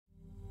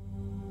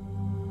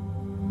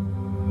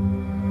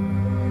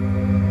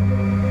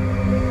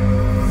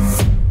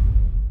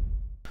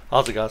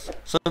How's it, guys?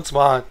 Since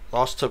my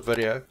last tip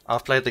video,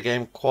 I've played the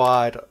game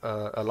quite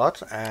a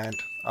lot, and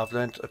I've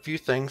learned a few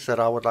things that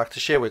I would like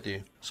to share with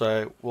you.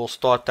 So we'll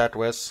start that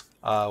with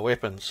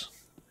weapons.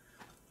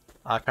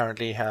 I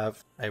currently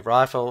have a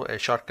rifle, a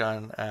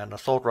shotgun, an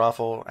assault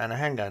rifle, and a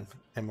handgun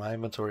in my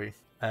inventory.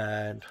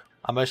 And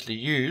I mostly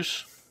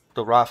use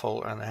the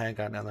rifle and the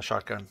handgun and the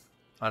shotgun.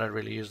 I don't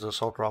really use the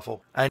assault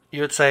rifle. And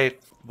you would say,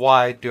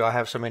 why do I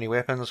have so many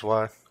weapons?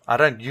 Well, I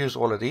don't use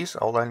all of these.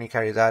 I'll only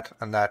carry that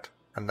and that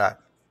and that.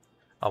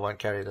 I won't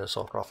carry the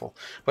assault rifle.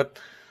 But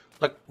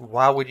like,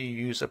 why would you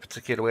use a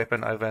particular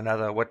weapon over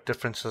another? What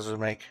difference does it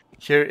make?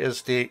 Here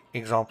is the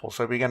example.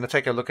 So we're going to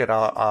take a look at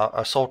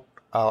our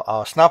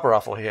sniper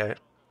rifle here.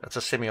 It's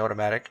a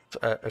semi-automatic.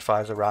 It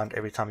fires around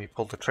every time you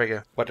pull the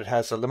trigger, but it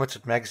has a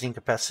limited magazine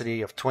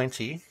capacity of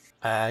 20,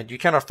 and you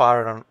cannot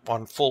fire it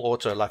on full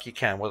auto like you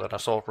can with an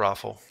assault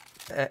rifle.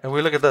 And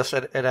we look at this,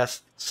 it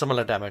has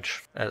similar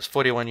damage. It's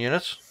 41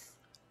 units.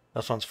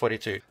 This one's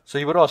 42. So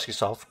you would ask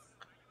yourself,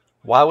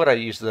 why would I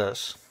use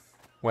this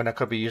when I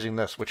could be using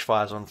this, which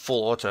fires on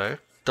full auto,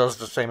 does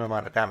the same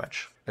amount of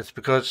damage? It's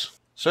because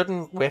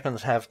certain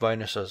weapons have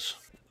bonuses.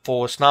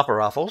 For sniper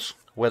rifles,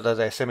 whether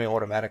they're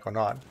semi-automatic or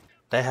not,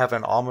 they have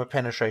an armor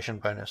penetration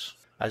bonus.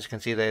 As you can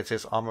see there, it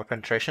says armor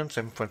penetration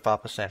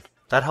 7.5%.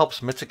 That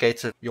helps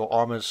mitigate your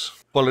armor's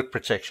bullet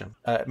protection.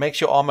 It makes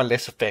your armor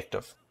less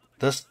effective.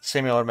 This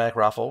semi-automatic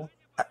rifle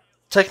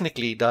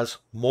technically does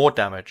more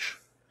damage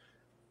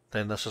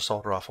than this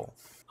assault rifle.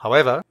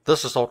 However,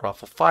 this assault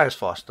rifle fires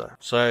faster,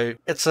 so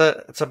it's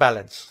a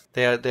balance.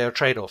 There are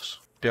trade-offs.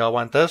 Do I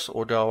want this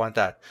or do I want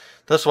that?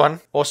 This one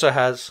also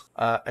has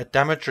a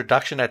damage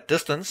reduction at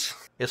distance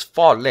is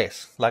far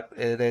less. Like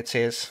it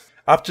says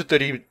up to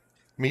 30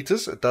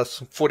 meters, it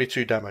does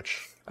 42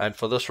 damage. And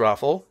for this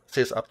rifle, it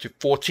says up to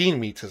 14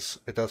 meters,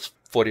 it does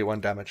 41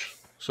 damage.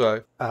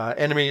 So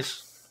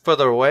enemies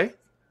further away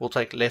will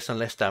take less and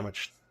less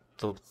damage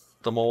the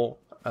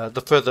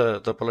further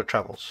the bullet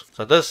travels.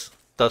 So this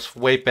does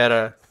way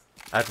better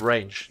at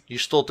range. You're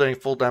still doing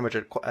full damage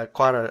at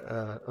quite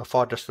a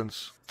far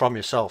distance from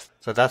yourself.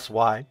 So that's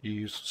why you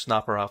use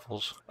sniper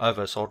rifles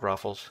over assault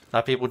rifles.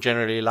 Now, people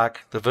generally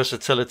like the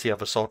versatility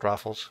of assault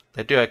rifles.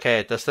 They do okay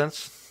at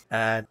distance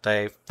and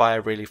they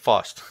fire really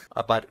fast.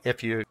 But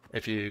if you're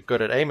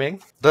good at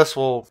aiming, this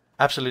will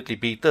absolutely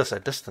beat this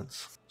at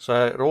distance.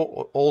 So it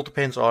all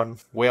depends on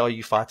where are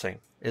you fighting.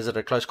 Is it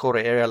a close quarter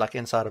area like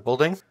inside a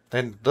building?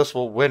 Then this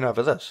will win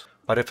over this.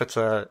 But if it's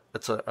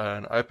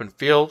an open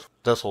field,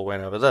 this will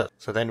win over this.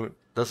 So then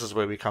this is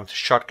where we come to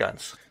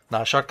shotguns.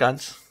 Now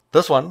shotguns,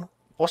 this one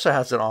also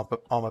has an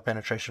armor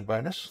penetration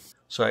bonus.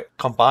 So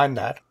combine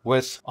that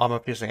with armor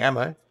piercing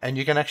ammo, and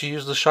you can actually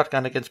use the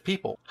shotgun against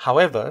people.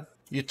 However,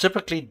 you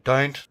typically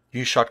don't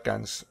use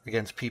shotguns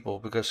against people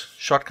because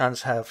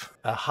shotguns have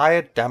a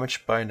higher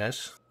damage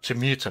bonus to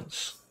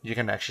mutants. You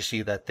can actually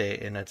see that there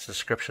in its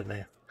description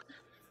there.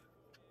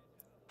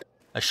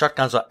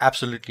 Shotguns are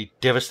absolutely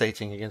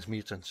devastating against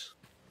mutants.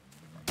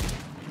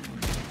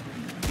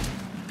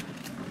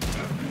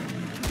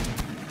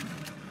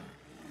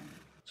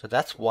 So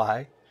that's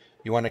why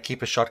you want to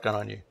keep a shotgun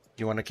on you.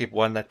 You want to keep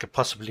one that could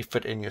possibly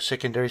fit in your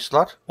secondary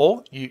slot,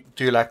 or you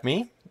do like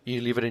me,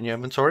 you leave it in your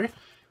inventory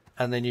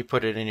and then you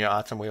put it in your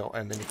item wheel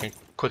and then you can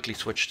quickly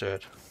switch to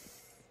it.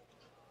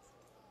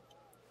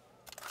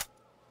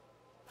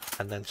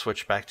 And then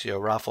switch back to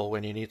your rifle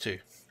when you need to.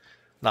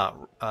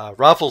 Now,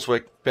 rifles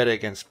work better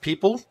against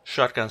people,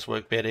 shotguns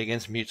work better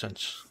against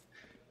mutants.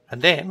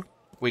 And then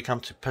we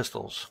come to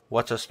pistols.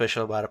 What's so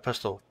special about a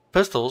pistol?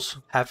 Pistols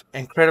have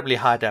incredibly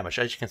high damage.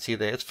 As you can see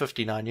there, it's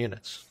 59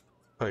 units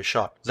per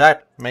shot.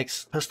 That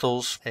makes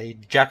pistols a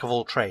jack of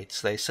all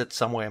trades. They sit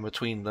somewhere in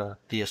between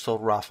the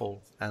assault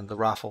rifle and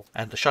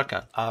the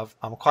shotgun.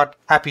 I'm quite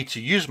happy to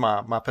use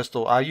my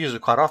pistol. I use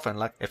it quite often.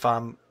 Like if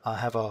I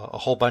have a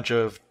whole bunch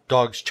of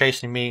dogs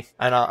chasing me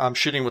and I'm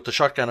shooting with the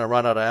shotgun and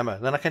run out of ammo,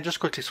 then I can just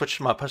quickly switch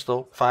to my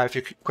pistol, fire a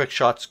few quick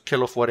shots,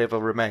 kill off whatever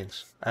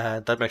remains,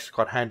 and that makes it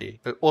quite handy.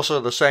 But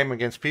also the same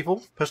against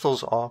people.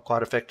 Pistols are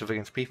quite effective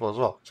against people as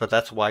well, so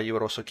that's why you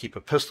would also keep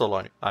a pistol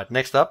on you. Alright,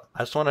 next up, I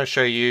just want to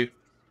show you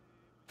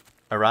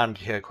around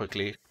here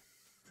quickly.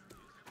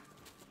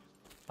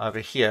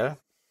 Over here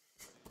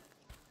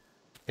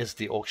is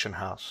the auction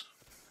house.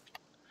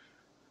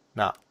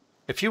 Now,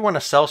 if you want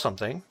to sell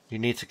something, you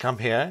need to come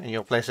here and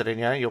you'll place it in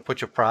here. You'll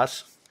put your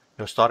price,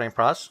 your starting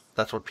price.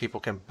 That's what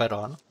people can bid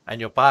on. And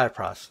your buyer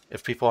price.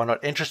 If people are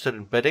not interested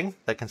in bidding,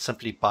 they can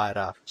simply buy it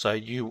out. So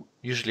you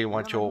usually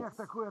want your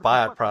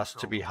buyer price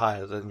to be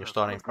higher than your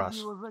starting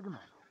price.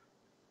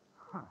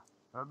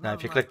 Now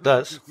if you click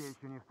this,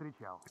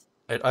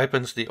 it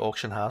opens the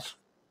auction house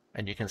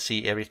and you can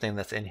see everything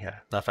that's in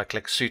here. Now if I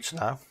click suits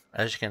now,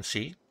 as you can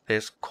see,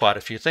 there's quite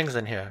a few things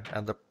in here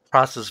and the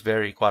prices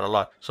vary quite a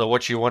lot. So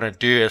what you want to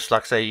do is,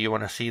 like say you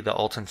want to see the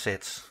Alton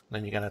sets,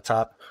 then you're going to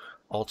type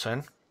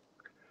Alton,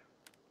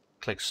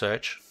 click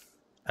search,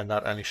 and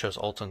that only shows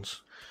Altons.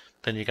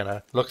 Then you're going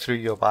to look through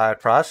your buyer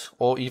price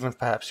or even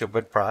perhaps your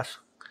bid price.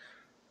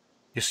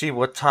 You see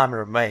what time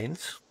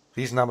remains.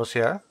 These numbers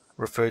here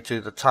refer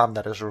to the time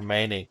that is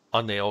remaining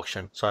on the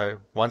auction. So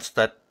once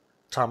that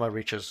timer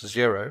reaches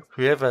 0,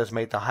 whoever has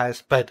made the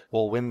highest bid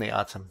will win the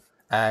item.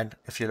 And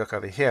if you look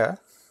over here,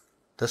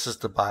 this is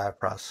the buyer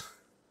price.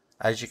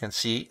 As you can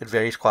see, it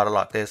varies quite a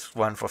lot. There's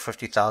one for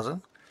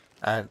 50,000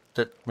 and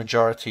the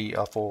majority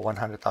are for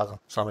 100,000.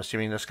 So I'm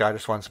assuming this guy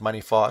just wants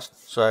money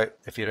fast. So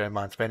if you don't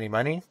mind spending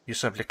money, you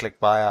simply click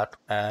buy out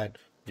and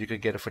you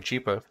could get it for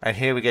cheaper. And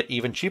here we get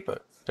even cheaper,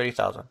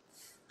 30,000.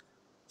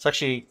 It's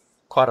actually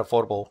quite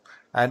affordable.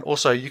 And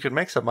also you can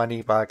make some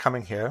money by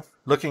coming here,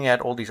 looking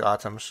at all these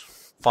items,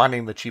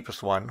 finding the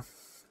cheapest one,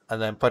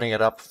 and then putting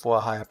it up for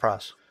a higher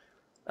price.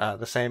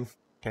 The same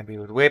can be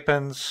with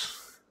weapons,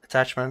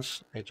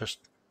 attachments.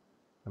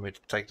 Let me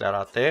take that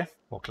out there.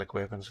 We'll click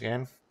weapons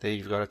again. There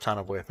you've got a ton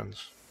of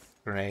weapons.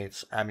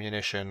 Grenades,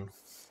 ammunition,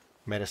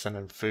 medicine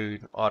and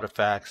food,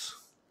 artifacts,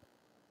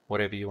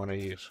 whatever you want to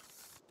use.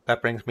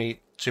 That brings me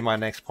to my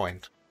next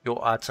point.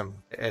 Your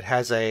item, it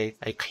has a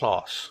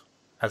class,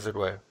 as it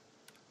were.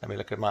 Let me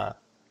look at my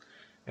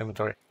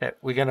inventory. Yeah,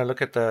 we're going to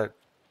look at the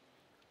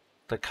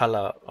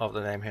color of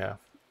the name here.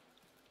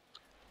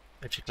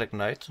 If you click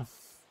note,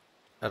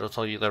 that'll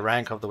tell you the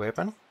rank of the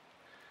weapon.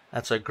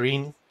 And so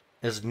green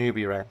is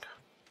newbie rank.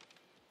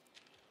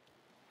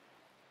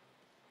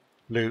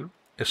 Blue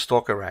is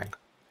stalker rank.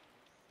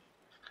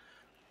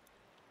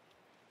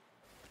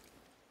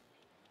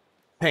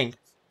 Pink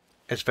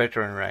is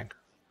veteran rank.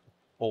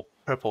 Or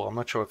purple, I'm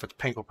not sure if it's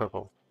pink or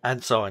purple.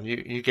 And so on.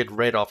 You get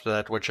red after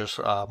that, which is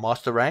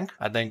master rank,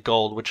 and then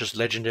gold, which is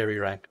legendary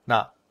rank.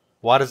 Now,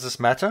 why does this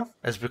matter?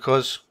 It's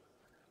because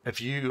if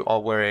you are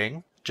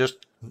wearing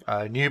just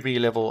newbie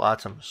level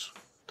items,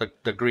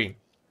 the green,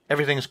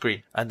 everything's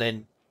green, and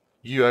then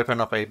you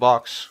open up a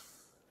box,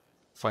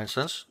 for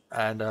instance,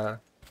 and a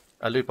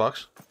loot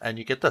box, and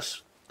you get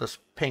this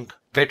pink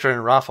veteran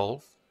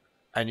rifle,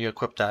 and you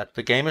equip that.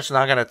 The game is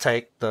now going to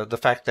take the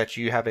fact that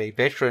you have a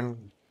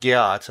veteran gear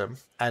item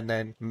and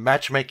then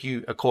matchmake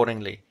you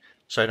accordingly.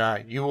 So now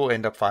you will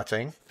end up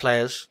fighting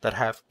players that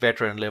have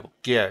veteran level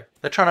gear.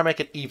 They're trying to make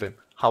it even.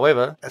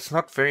 However, it's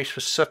not very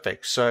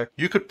specific, so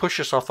you could push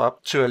yourself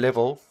up to a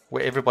level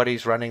where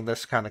everybody's running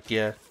this kind of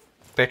gear,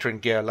 veteran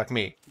gear like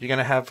me. You're going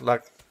to have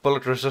like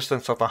bullet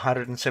resistance of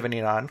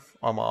 179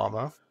 on my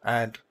armor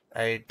and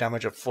a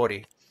damage of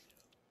 40.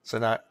 So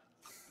now,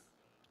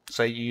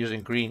 say you're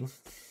using green.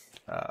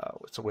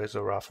 So where's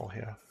the rifle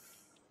here?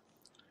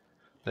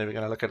 Then we're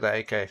going to look at the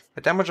AK.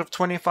 A damage of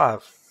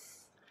 25.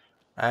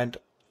 And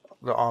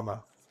the armor.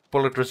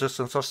 Bullet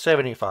resistance of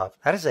 75.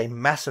 That is a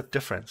massive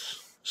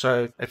difference.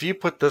 So if you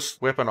put this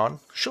weapon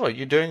on, sure,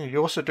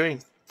 you're also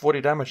doing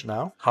 40 damage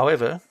now.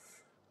 However,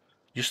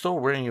 you're still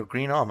wearing your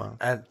green armor,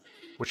 and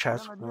which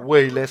has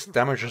way less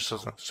damage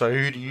resistance. So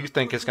who do you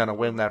think is going to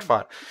win that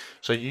fight?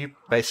 So you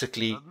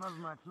basically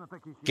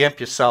gimp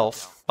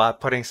yourself by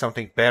putting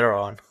something better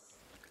on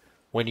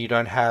when you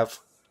don't have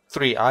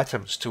 3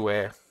 items to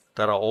wear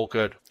that are all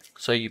good.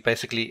 So you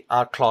basically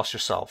outclass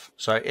yourself.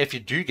 So if you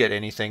do get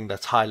anything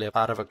that's high level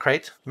out of a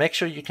crate, make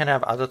sure you can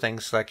have other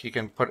things, like you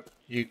can put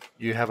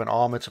you have an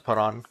armor to put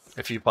on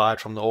if you buy it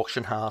from the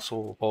auction house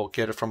or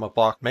get it from a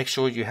box. Make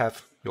sure you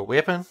have your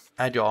weapon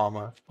and your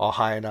armor are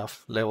high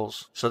enough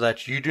levels so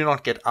that you do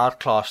not get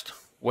outclassed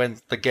when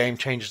the game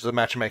changes the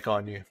matchmaker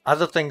on you.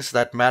 Other things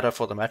that matter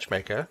for the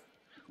matchmaker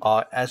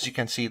are, as you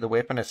can see, the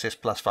weapon, it says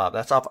 +5.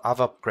 That's I've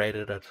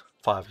upgraded it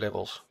 5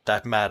 levels.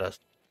 That matters.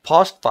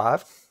 Past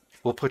 5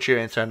 will put you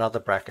into another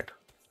bracket.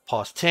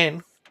 Past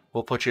 10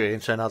 will put you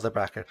into another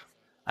bracket.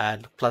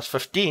 And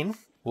 +15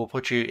 will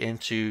put you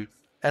into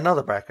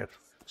another bracket.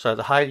 So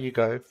the higher you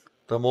go,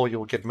 the more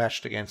you'll get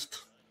matched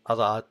against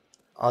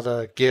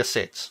other gear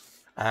sets.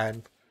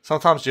 And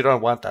sometimes you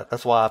don't want that.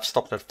 That's why I've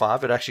stopped at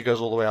 5. It actually goes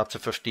all the way up to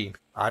 15.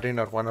 I do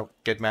not want to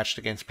get matched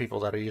against people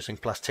that are using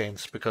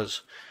 +10s,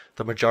 because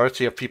the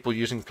majority of people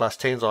using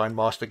 +10s are in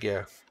master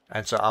gear.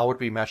 And so I would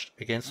be matched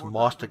against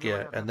master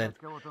gear, and then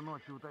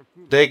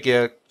their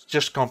gear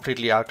just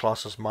completely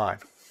outclasses mine.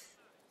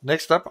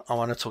 Next up, I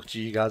want to talk to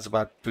you guys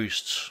about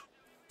boosts.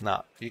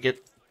 Now, you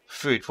get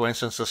food. For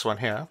instance, this one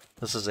here.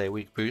 This is a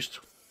weak boost.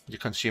 You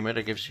consume it,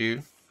 it gives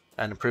you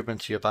an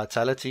improvement to your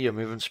vitality, your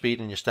movement speed,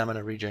 and your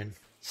stamina regen.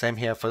 Same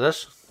here for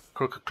this.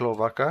 Crooked Claw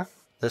Vodka.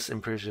 This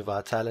improves your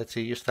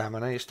vitality, your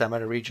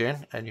stamina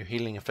regen, and your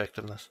healing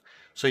effectiveness.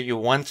 So you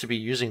want to be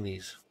using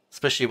these,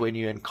 especially when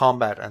you're in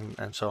combat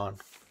and so on.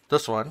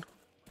 This one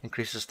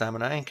increases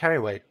stamina and carry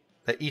weight.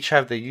 They each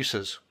have their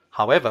uses.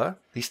 However,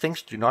 these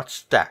things do not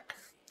stack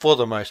for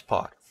the most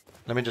part.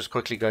 Let me just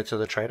quickly go to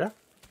the trader.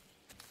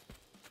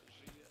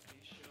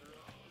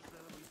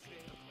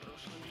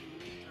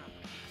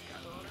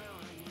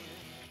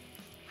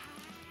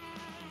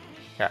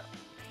 Yeah.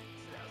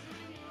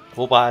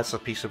 We'll buy us a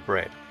piece of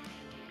bread.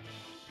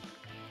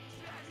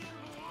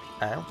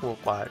 And we'll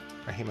buy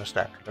a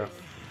hemostat.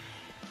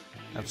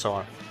 And so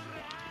on.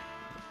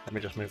 Let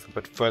me just move a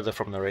bit further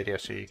from the radio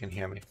so you can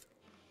hear me.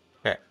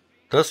 Okay,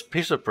 this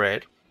piece of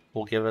bread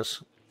will give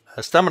us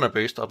a stamina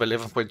boost of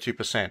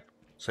 11.2%.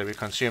 So we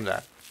consume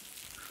that.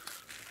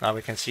 Now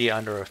we can see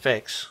under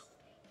effects,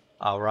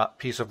 our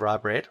piece of rye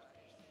bread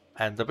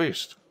and the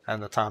boost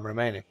and the time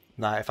remaining.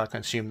 Now if I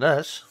consume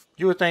this,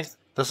 you would think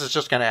this is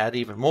just going to add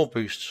even more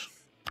boosts.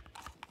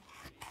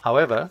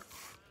 However,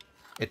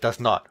 it does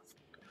not.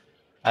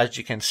 As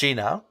you can see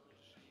now,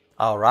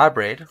 our rye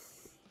bread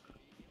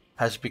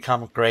has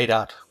become grayed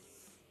out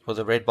with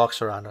a red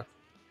box around it.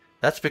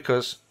 That's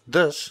because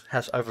this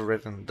has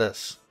overridden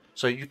this.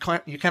 So you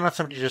cannot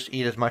simply just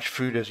eat as much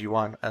food as you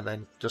want and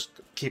then just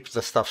keep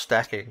the stuff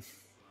stacking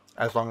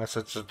as long as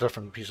it's a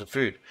different piece of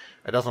food.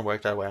 It doesn't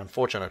work that way,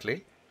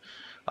 unfortunately.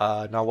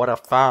 Now what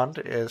I've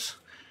found is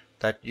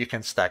that you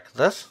can stack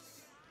this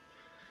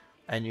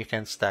and you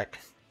can stack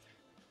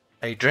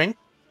a drink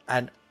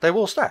and they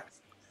will stack.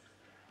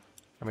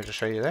 Let me just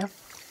show you there.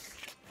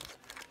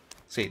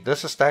 See,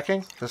 this is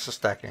stacking, this is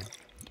stacking.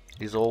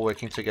 These are all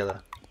working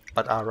together,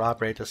 but our rye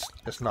bread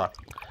is not.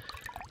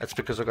 It's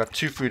because I've got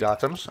two food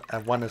items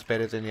and one is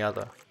better than the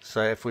other.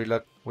 So if we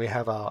look, we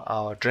have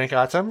our drink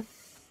item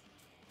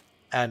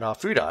and our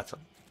food item.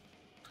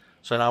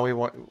 So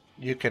now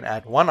you can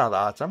add one other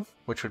item,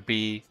 which would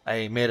be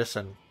a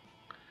medicine.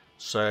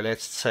 So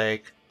let's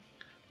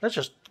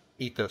just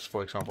eat this,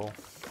 for example.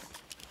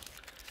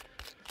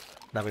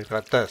 Now we've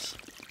got this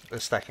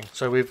stacking.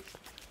 So we've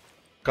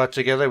got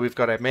together, we've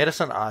got a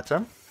medicine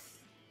item,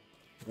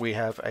 we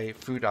have a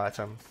food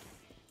item,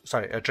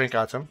 sorry, a drink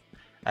item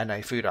and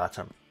a food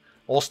item,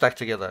 all stacked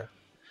together.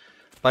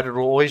 But it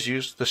will always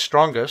use the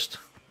strongest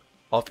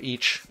of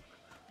each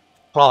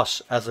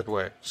class, as it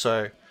were.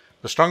 So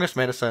the strongest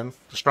medicine,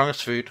 the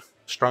strongest food,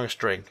 strongest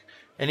drink.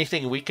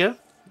 Anything weaker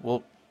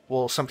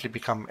will simply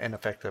become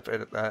ineffective.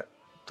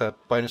 The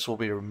bonus will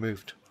be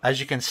removed. As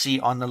you can see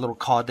on the little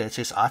card there, it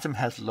says item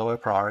has lower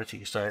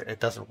priority, so it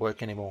doesn't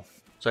work anymore.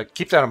 So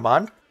keep that in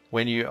mind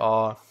when you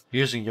are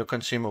using your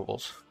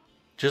consumables.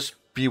 Just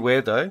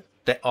beware though,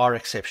 there are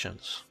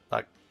exceptions.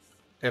 Like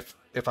if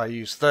I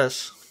use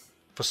this,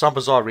 for some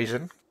bizarre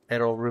reason,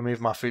 it'll remove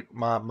my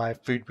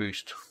food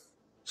boost.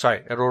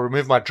 Sorry, it'll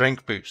remove my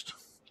drink boost.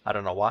 I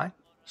don't know why.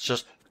 It's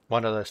just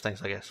one of those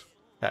things, I guess.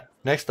 Yeah.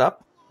 Next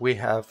up, we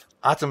have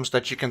items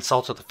that you can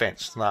sell to the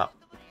fence. Now,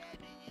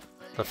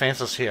 the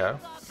fence is here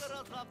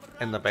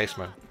in the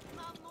basement.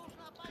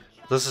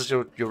 This is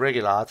your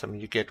regular item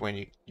you get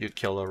when you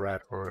kill a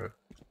rat or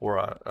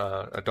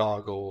a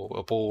dog or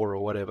a boar or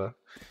whatever.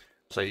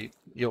 So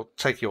you'll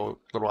take your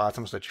little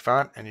items that you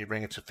found and you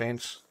bring it to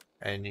fence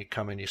and you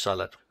come and you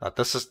sell it. Now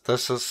this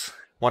is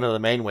one of the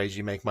main ways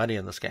you make money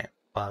in this game,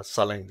 by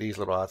selling these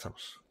little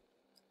items.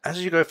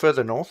 As you go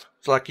further north,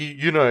 it's like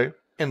you know,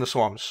 in the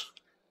swamps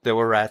there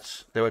were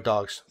rats, there were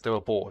dogs, there were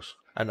boars.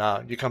 And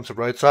now you come to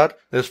roadside,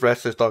 there's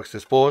rats, there's dogs,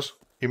 there's boars.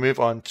 You move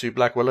on to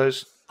Black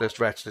Willows, there's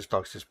rats, there's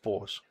dogs, there's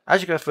boars.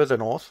 As you go further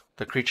north,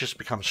 the creatures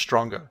become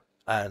stronger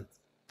and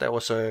they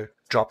also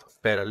drop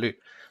better loot.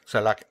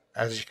 So like,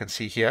 as you can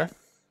see here,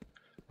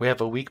 we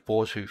have a weak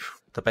boar's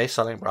hoof. The base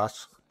selling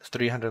price is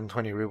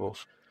 320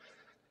 rubles.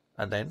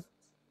 And then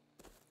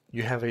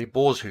you have a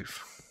boar's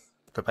hoof.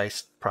 The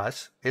base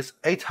price is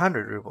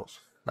 800 rubles.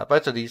 Now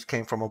both of these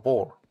came from a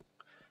boar.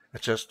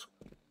 It's just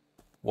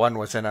one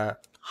was in a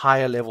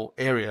higher level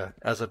area,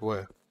 as it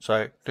were.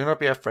 So do not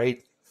be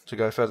afraid to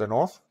go further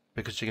north,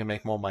 because you can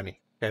make more money.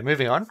 Okay,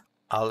 moving on,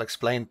 I'll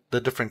explain the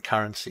different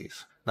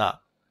currencies. Now,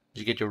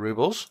 you get your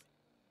rubles,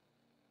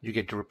 you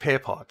get your repair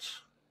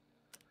parts,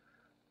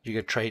 you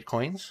get trade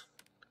coins,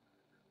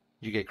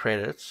 you get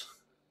credits,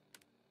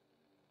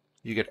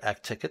 you get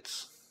act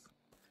tickets,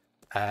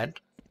 and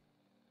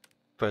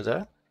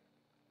further,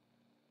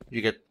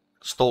 you get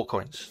stall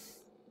coins.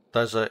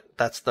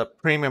 That's the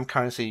premium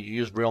currency you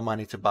use real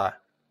money to buy.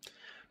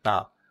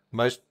 Now,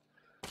 most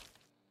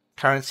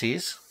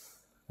currencies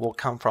will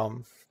come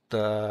from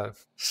the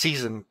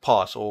season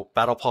pass or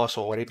battle pass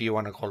or whatever you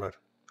want to call it.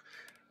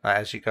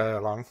 As you go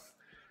along,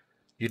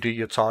 you do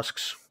your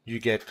tasks, you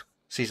get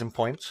season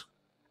points,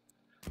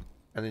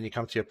 and then you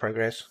come to your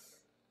progress,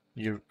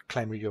 you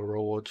claim your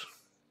rewards,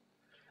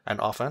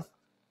 and often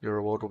your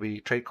reward will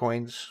be trade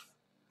coins,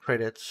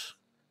 credits,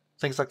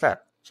 things like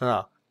that. So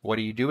now, what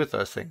do you do with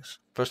those things?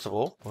 First of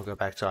all, we'll go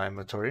back to our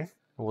inventory and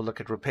we'll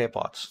look at repair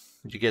parts.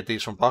 You get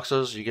these from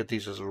boxes, you get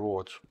these as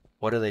rewards.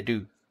 What do they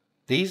do?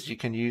 These you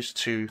can use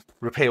to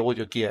repair all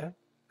your gear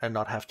and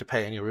not have to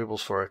pay any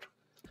rubles for it.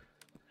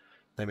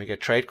 Then we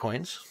get trade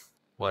coins.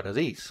 What are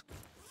these?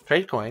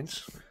 Trade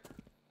coins,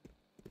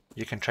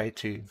 you can trade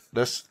to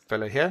this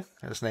fellow here.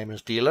 His name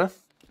is Dealer.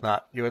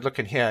 Now, you would look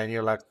in here and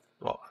you're like,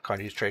 well, I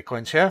can't use trade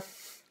coins here.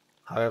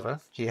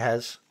 However, he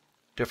has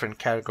different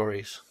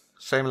categories.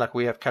 Same like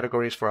we have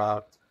categories for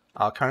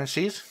our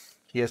currencies.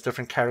 He has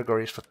different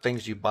categories for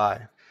things you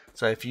buy.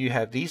 So if you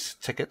have these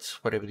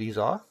tickets, whatever these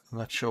are, I'm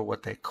not sure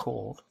what they're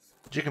called,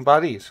 but you can buy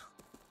these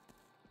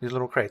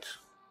little crates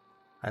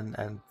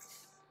and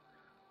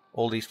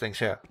all these things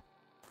here,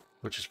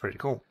 which is pretty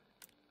cool.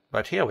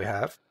 But here we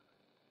have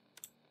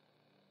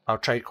our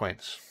trade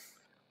coins.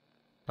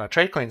 Now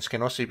trade coins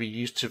can also be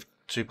used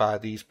to buy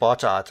these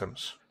barter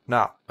items.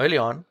 Now early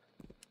on,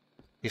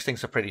 these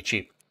things are pretty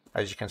cheap.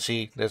 As you can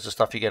see, there's the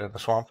stuff you get in the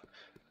swamp.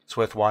 It's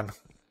worth 1.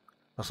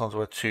 This one's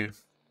worth 2.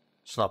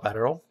 It's not bad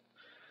at all.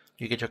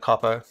 you get your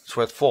copper, it's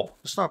worth 4.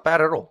 It's not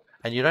bad at all.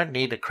 And you don't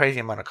need a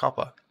crazy amount of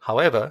copper.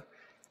 However,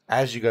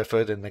 as you go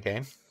further in the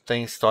game,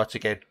 things start to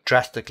get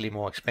drastically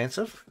more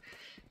expensive,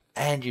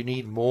 and you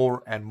need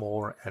more and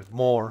more and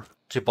more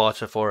to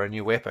barter for a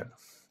new weapon.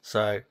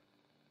 So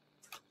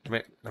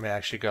let me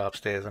actually go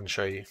upstairs and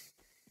show you.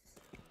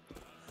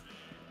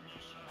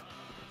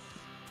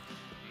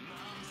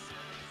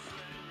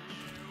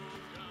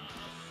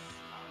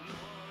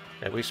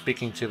 Okay, we're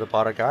speaking to the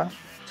barter guy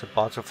to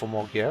barter for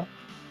more gear.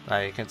 Now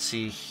you can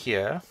see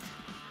here,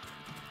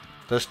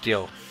 this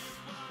deal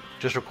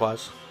just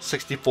requires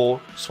 64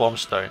 swamp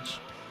stones.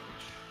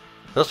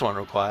 This one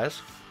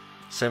requires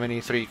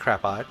 73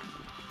 crapite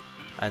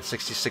and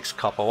 66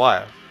 copper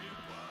wire.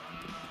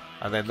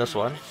 And then this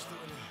one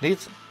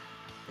needs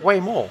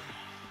way more.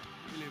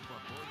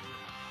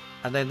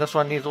 And then this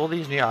one needs all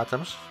these new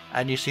items,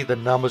 and you see the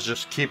numbers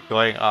just keep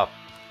going up.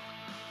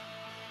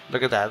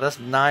 Look at that, that's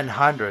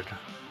 900,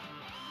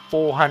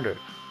 400.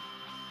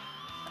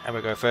 And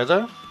we go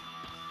further,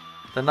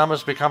 the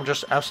numbers become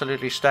just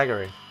absolutely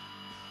staggering.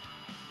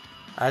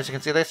 As you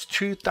can see, that's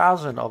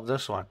 2,000 of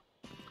this one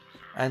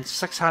and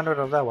 600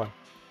 of that one.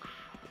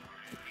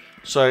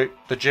 So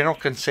the general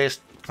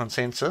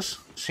consensus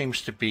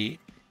seems to be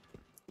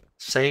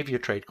save your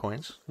trade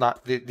coins. Now,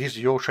 these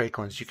are your trade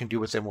coins, you can do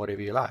with them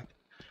whatever you like.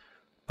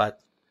 But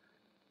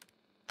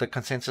the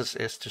consensus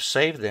is to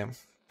save them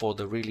for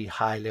the really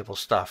high level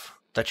stuff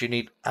that you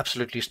need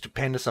absolutely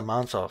stupendous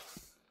amounts of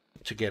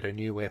to get a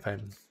new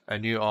weapon, a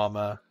new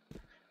armor,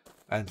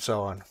 and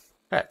so on.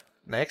 Right,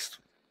 next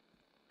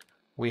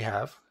we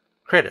have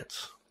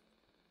credits.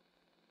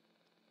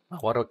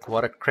 What are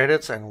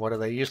credits and what are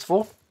they used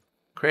for?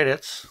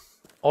 Credits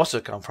also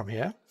come from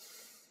here.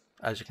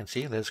 As you can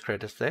see, there's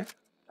credits there,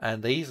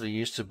 and these are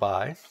used to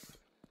buy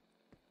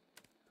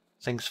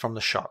things from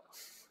the shop.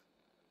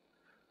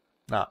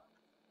 Now,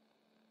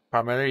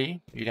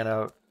 primarily you're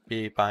going to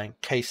be buying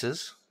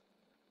cases,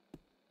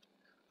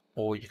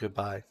 or you could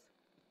buy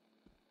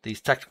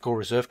these tactical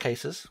reserve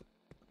cases.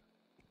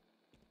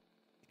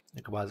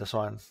 You can buy this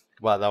one, you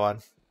can buy that one.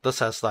 This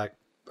has like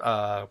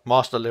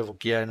master level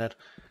gear in it,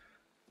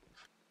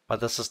 but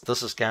this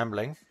is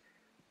gambling,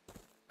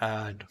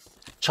 and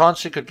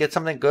chance you could get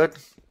something good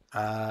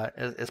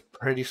is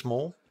pretty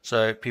small.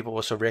 So people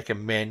also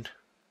recommend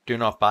do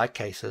not buy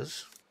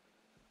cases.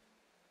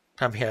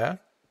 Come here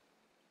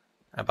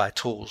and buy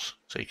tools,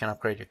 so you can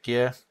upgrade your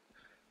gear.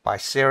 Buy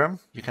serum,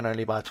 you can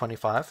only buy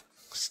 25,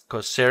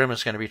 because serum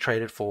is going to be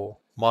traded for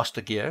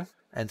master gear,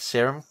 and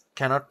serum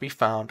cannot be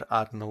found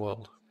out in the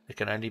world. It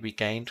can only be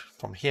gained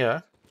from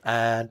here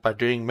and by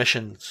doing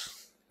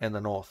missions in the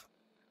north.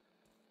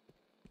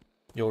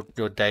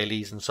 Your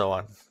dailies and so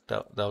on,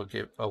 they'll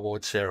give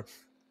award serum,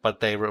 but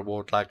they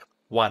reward like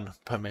 1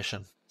 per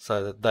mission,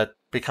 so that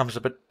becomes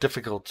a bit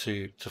difficult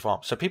to farm.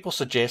 So people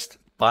suggest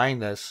buying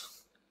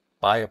this,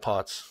 buy your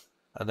parts,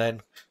 and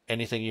then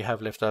anything you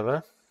have left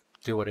over,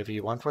 do whatever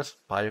you want with,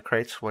 buy your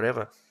crates,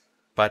 whatever.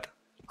 But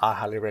I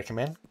highly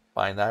recommend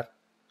buying that,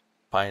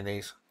 buying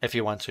these if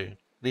you want to.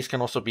 These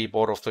can also be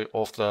bought off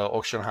the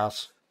auction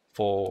house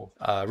for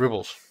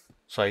rubles,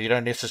 so you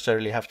don't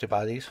necessarily have to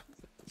buy these.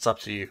 It's up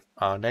to you.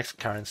 Our next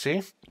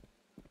currency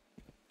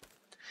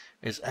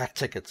is act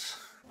tickets.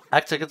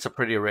 Act tickets are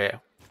pretty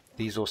rare.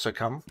 These also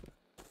come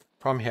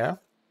from here.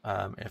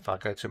 If I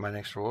go to my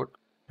next reward,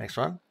 next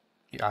one,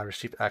 I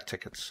receive act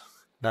tickets.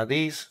 Now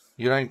these,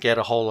 you don't get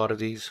a whole lot of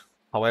these.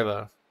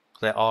 However,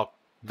 they are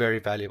very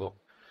valuable.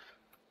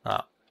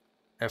 Now,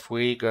 if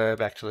we go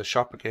back to the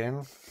shop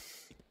again,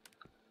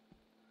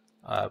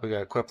 we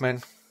go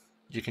equipment.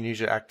 You can use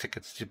your act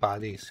tickets to buy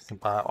these. You can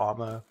buy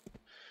armor.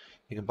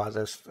 You can buy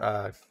this.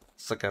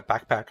 It's like a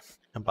backpack.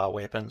 You can buy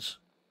weapons,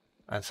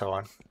 and so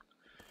on.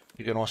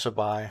 You can also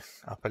buy.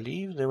 I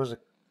believe there was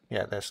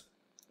there's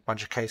a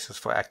bunch of cases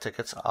for act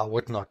tickets. I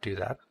would not do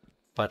that,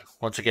 but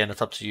once again,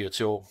 it's up to you. It's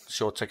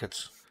your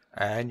tickets,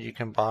 and you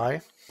can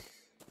buy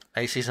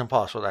a season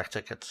pass with act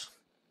tickets.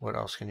 What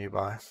else can you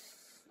buy?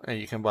 And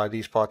you can buy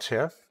these parts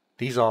here.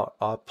 These are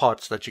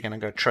parts that you're going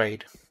to go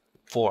trade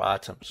for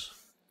items,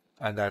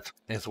 and that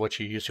is what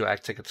you use your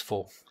act tickets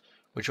for.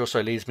 Which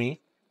also leads me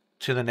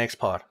to the next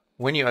part.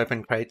 When you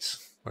open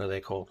crates, what are they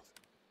called?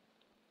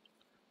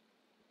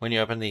 When you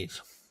open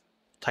these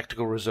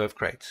tactical reserve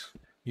crates,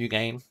 you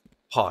gain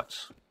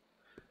parts.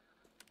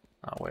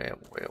 Where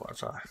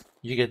was I?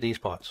 You get these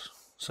parts.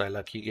 So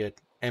like you get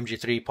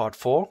MG3 part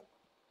 4,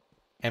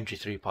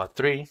 MG3 part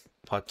 3,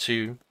 part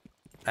 2,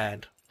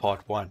 and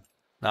part 1.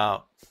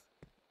 Now,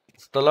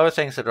 the lower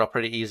things that drop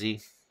pretty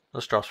easy.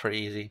 This drops pretty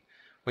easy.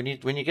 When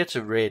you get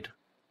to red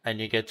and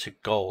you get to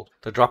gold,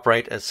 the drop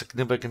rate is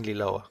significantly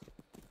lower.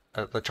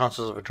 The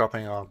chances of it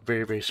dropping are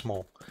very, very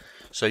small.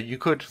 So you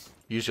could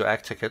use your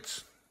act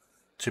tickets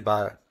to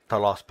buy the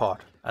last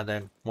part, and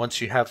then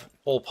once you have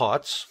all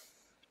parts,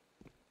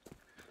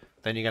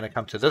 then you're going to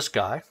come to this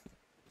guy,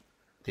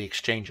 the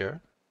exchanger,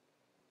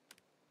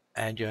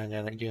 and you're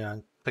going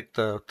to click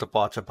the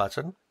barter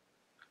button,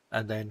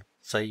 and then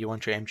say you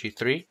want your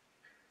MG3,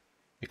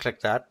 you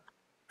click that,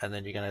 and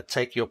then you're going to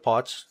take your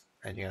parts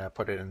and you're going to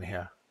put it in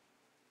here.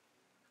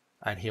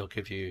 and he'll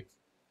give you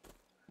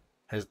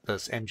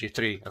this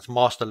MG3. It's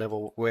master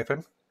level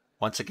weapon.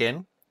 Once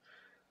again,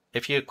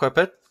 if you equip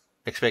it,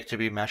 expect to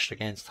be matched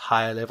against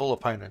higher level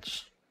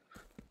opponents.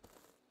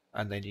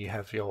 And then you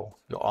have your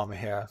armor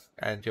here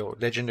and your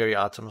legendary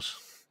items,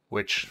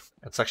 which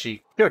it's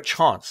actually your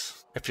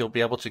chance if you'll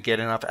be able to get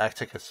enough act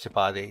tickets to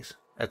buy these.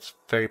 It's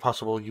very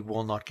possible you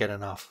will not get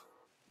enough.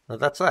 So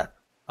that's that.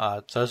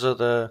 Those are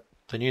the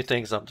new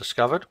things I've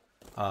discovered.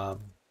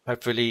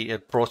 Hopefully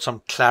it brought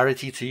some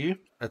clarity to you.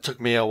 It took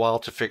me a while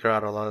to figure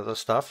out a lot of this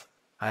stuff.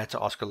 I had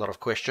to ask a lot of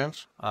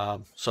questions.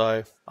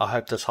 So I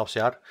hope this helps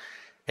you out.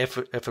 If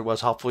it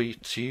was helpful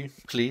to you,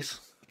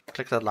 please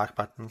click that like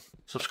button.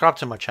 Subscribe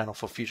to my channel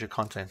for future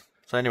content.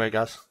 So anyway,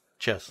 guys,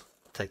 cheers.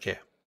 Take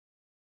care.